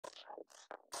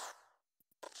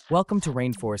Welcome to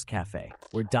Rainforest Cafe,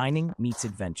 where dining meets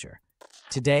adventure.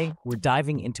 Today, we're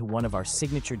diving into one of our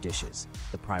signature dishes,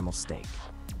 the Primal Steak.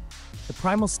 The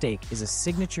Primal Steak is a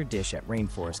signature dish at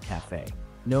Rainforest Cafe,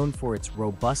 known for its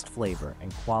robust flavor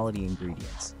and quality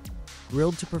ingredients.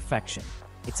 Grilled to perfection,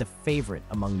 it's a favorite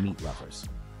among meat lovers.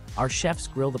 Our chefs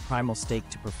grill the Primal Steak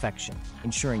to perfection,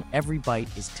 ensuring every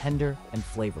bite is tender and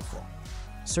flavorful.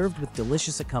 Served with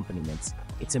delicious accompaniments,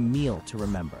 it's a meal to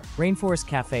remember. Rainforest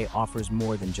Cafe offers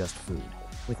more than just food.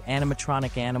 With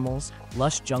animatronic animals,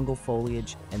 lush jungle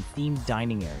foliage, and themed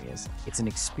dining areas, it's an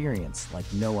experience like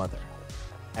no other.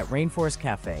 At Rainforest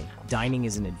Cafe, dining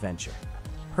is an adventure.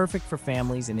 Perfect for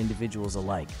families and individuals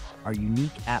alike, our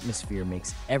unique atmosphere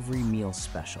makes every meal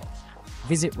special.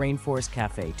 Visit Rainforest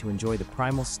Cafe to enjoy the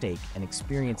Primal Steak and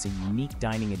experience a unique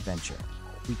dining adventure.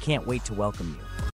 We can't wait to welcome you.